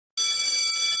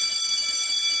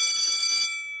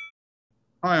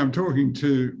Hi, I'm talking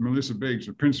to Melissa Beggs,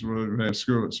 the principal of our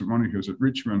school at St Monica's at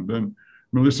Richmond. And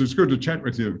Melissa, it's good to chat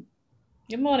with you.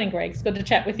 Good morning, Greg. It's good to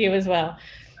chat with you as well.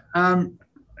 Um,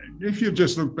 if you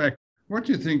just look back, what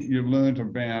do you think you've learned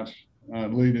about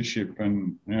leadership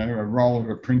and a role of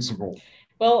a principal?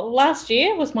 Well, last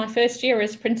year was my first year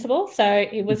as principal, so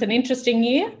it was an interesting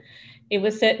year. It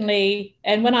was certainly,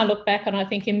 and when I look back and I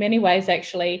think in many ways,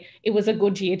 actually, it was a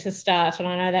good year to start. And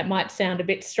I know that might sound a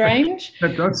bit strange.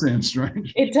 That does sound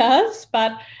strange. It does,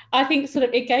 but I think sort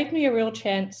of it gave me a real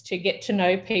chance to get to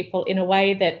know people in a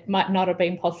way that might not have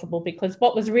been possible, because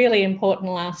what was really important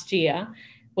last year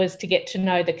was to get to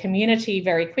know the community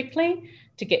very quickly,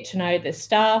 to get to know the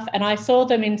staff. And I saw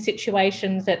them in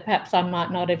situations that perhaps I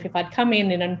might not have if I'd come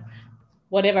in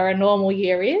whatever a normal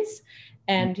year is.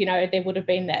 And, there would have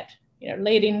been that,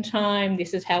 lead in time.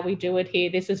 This is how we do it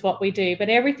here. This is what we do. But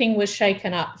everything was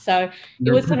shaken up. So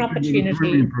it was an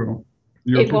opportunity.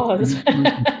 It was.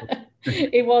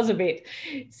 It was a bit.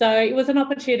 So it was an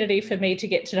opportunity for me to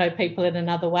get to know people in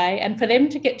another way, and for them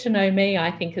to get to know me, I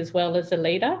think, as well as a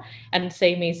leader and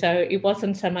see me. So it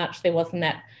wasn't so much, there wasn't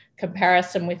that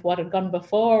comparison with what had gone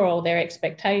before or their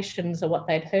expectations or what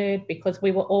they'd heard, because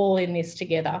we were all in this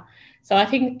together. So I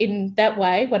think in that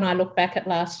way, when I look back at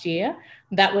last year,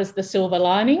 that was the silver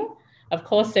lining. Of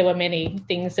course, there were many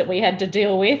things that we had to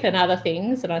deal with and other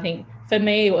things. And I think for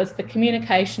me, it was the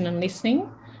communication and listening.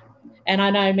 And I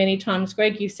know many times,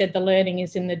 Greg, you've said the learning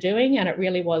is in the doing, and it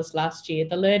really was last year.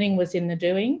 The learning was in the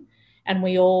doing. And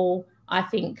we all, I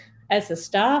think, as a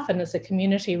staff and as a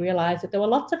community, realised that there were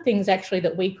lots of things actually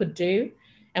that we could do.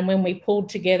 And when we pulled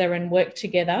together and worked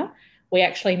together, we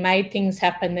actually made things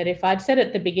happen that if I'd said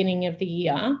at the beginning of the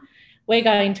year, we're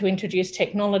going to introduce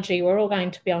technology, we're all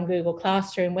going to be on Google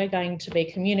Classroom, we're going to be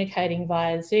communicating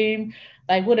via Zoom,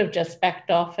 they would have just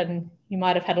backed off, and you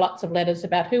might have had lots of letters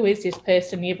about who is this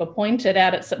person you've appointed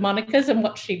out at St Monica's and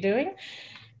what's she doing.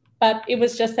 But it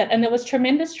was just that, and there was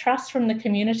tremendous trust from the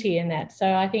community in that.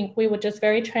 So I think we were just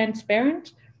very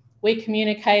transparent. We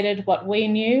communicated what we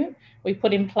knew. We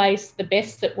put in place the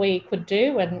best that we could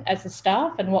do and as a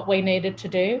staff and what we needed to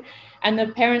do. And the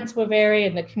parents were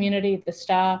and the community, the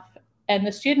staff and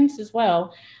the students as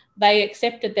well, they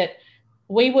accepted that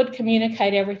we would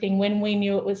communicate everything when we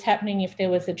knew it was happening. If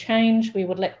there was a change, we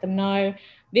would let them know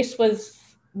this was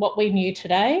what we knew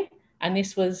today and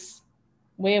this was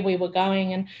where we were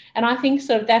going. And I think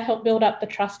sort of that helped build up the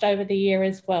trust over the year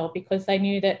as well, because they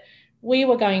knew that we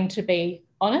were going to be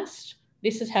honest.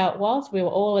 This is how it was. We were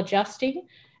all adjusting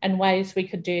and ways we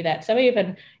could do that. So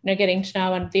even, getting to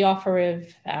know and the offer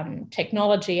of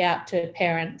technology out to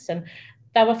parents, and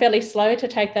they were fairly slow to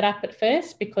take that up at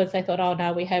first because they thought, oh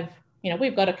no,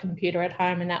 we've got a computer at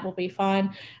home and that will be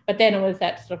fine. But then it was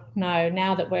that sort of, no,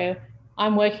 now that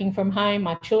I'm working from home,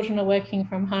 my children are working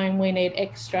from home, we need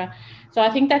extra. So I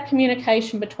think that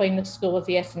communication between the school is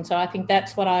the essence. So I think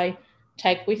that's what I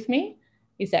take with me,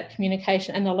 is that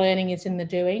communication, and the learning is in the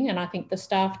doing. And I think the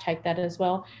staff take that as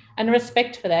well, and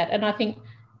respect for that. And I think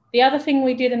the other thing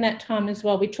we did in that time as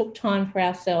well, we took time for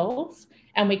ourselves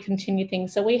and we continued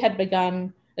things. So we had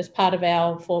begun, as part of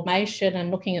our formation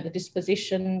and looking at the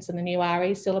dispositions and the new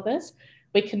RE syllabus,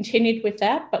 we continued with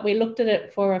that, but we looked at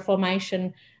it for a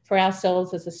formation for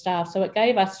ourselves as a staff. So it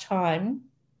gave us time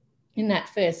in that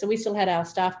first. So we still had our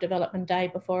staff development day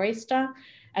before Easter,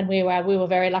 and we were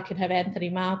very lucky to have Anthony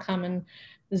Marr come and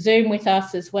Zoom with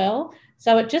us as well.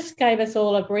 So it just gave us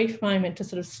all a brief moment to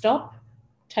sort of stop,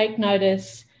 take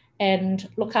notice, and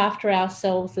look after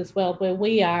ourselves as well, where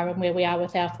we are and where we are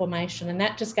with our formation. And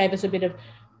that just gave us a bit of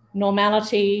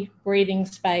normality, breathing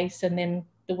space, and then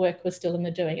the work was still in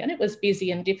the doing. And it was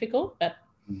busy and difficult, but...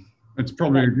 It's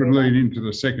probably a good lead into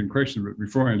the second question, but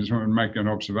before I just want to make an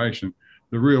observation.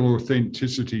 The real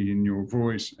authenticity in your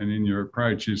voice and in your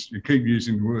approach is you keep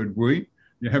using the word we.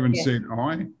 You haven't said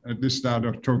I at this start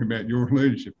of talking about your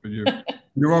leadership, but you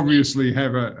obviously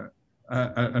have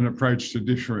an approach to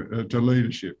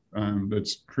leadership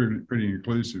that's pretty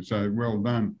inclusive. So well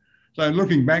done. So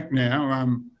looking back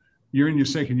now, you're in your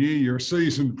second year. You're a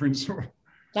seasoned principal.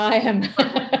 I am.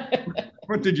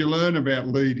 What did you learn about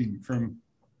leading from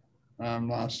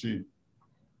last year?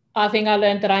 I think I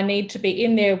learned that I need to be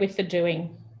in there with the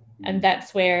doing, and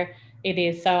that's where it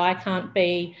is. So I can't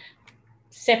be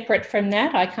separate from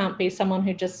that. I can't be someone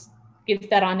who just gives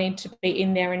that. I need to be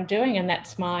in there and doing, and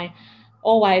that's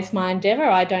always my endeavour.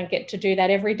 I don't get to do that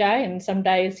every day, and some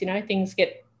days, things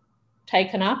get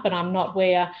taken up and I'm not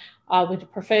where I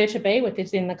would prefer to be, with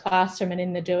it in the classroom and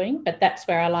in the doing, but that's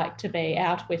where I like to be,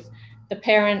 out with the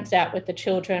parents, out with the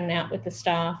children, out with the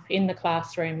staff, in the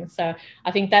classroom. So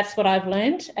I think that's what I've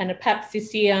learned, and perhaps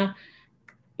this year,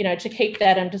 to keep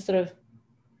that and to sort of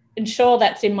ensure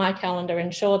that's in my calendar,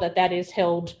 ensure that that is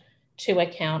held to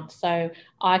account. So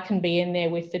I can be in there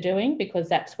with the doing, because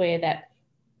that's where that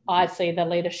I see the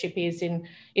leadership is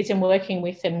in working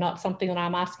with them, not something that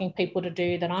I'm asking people to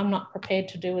do that I'm not prepared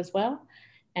to do as well.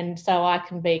 And so I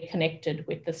can be connected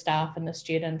with the staff and the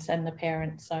students and the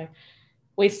parents. So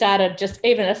we started just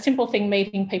even a simple thing,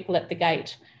 meeting people at the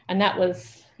gate. And that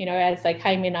was, you know, as they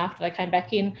came in, after they came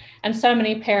back in. And so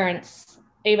many parents,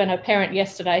 even a parent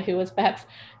yesterday who was perhaps,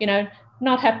 you know,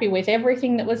 not happy with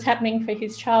everything that was happening for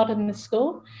his child in the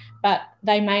school, but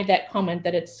they made that comment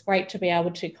that it's great to be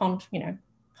able to,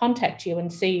 contact you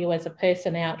and see you as a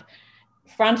person out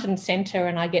front and centre,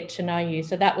 and I get to know you.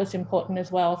 So that was important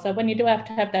as well. So when you do have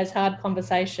to have those hard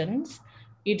conversations,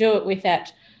 you do it with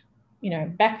that, you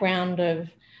know, background of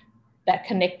that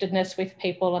connectedness with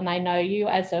people, and they know you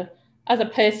as a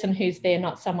person who's there,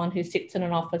 not someone who sits in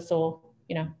an office, or,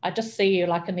 you know, I just see you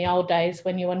like in the old days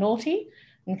when you were naughty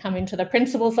and come into the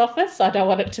principal's office. I don't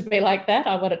want it to be like that.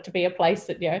 I want it to be a place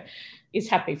that, you know, is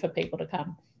happy for people to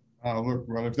come. Oh, look,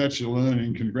 well, if that's your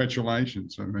learning,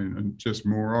 congratulations. I mean, and just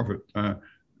more of it.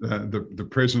 The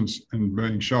presence and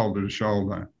being shoulder to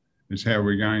shoulder is how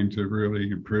we're going to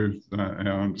really improve our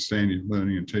understanding of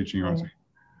learning and teaching, I think.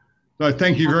 So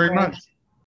thank you very much.